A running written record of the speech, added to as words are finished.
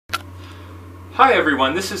Hi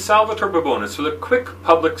everyone, this is Salvatore Babonis with a quick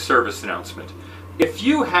public service announcement. If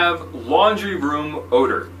you have laundry room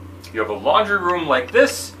odor, you have a laundry room like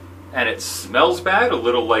this and it smells bad, a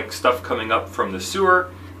little like stuff coming up from the sewer,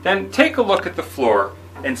 then take a look at the floor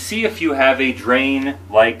and see if you have a drain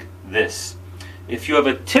like this. If you have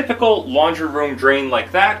a typical laundry room drain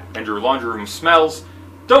like that and your laundry room smells,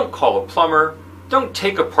 don't call a plumber, don't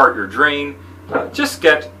take apart your drain, just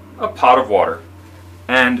get a pot of water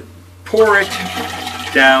and pour it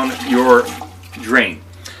down your drain.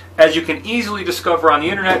 As you can easily discover on the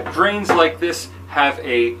internet, drains like this have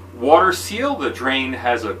a water seal. The drain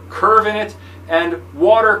has a curve in it, and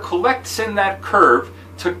water collects in that curve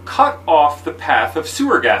to cut off the path of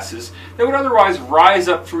sewer gases that would otherwise rise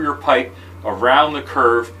up through your pipe around the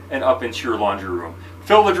curve and up into your laundry room.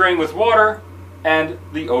 Fill the drain with water and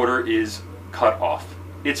the odor is cut off.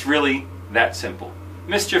 It's really that simple.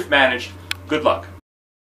 Mischief managed. Good luck.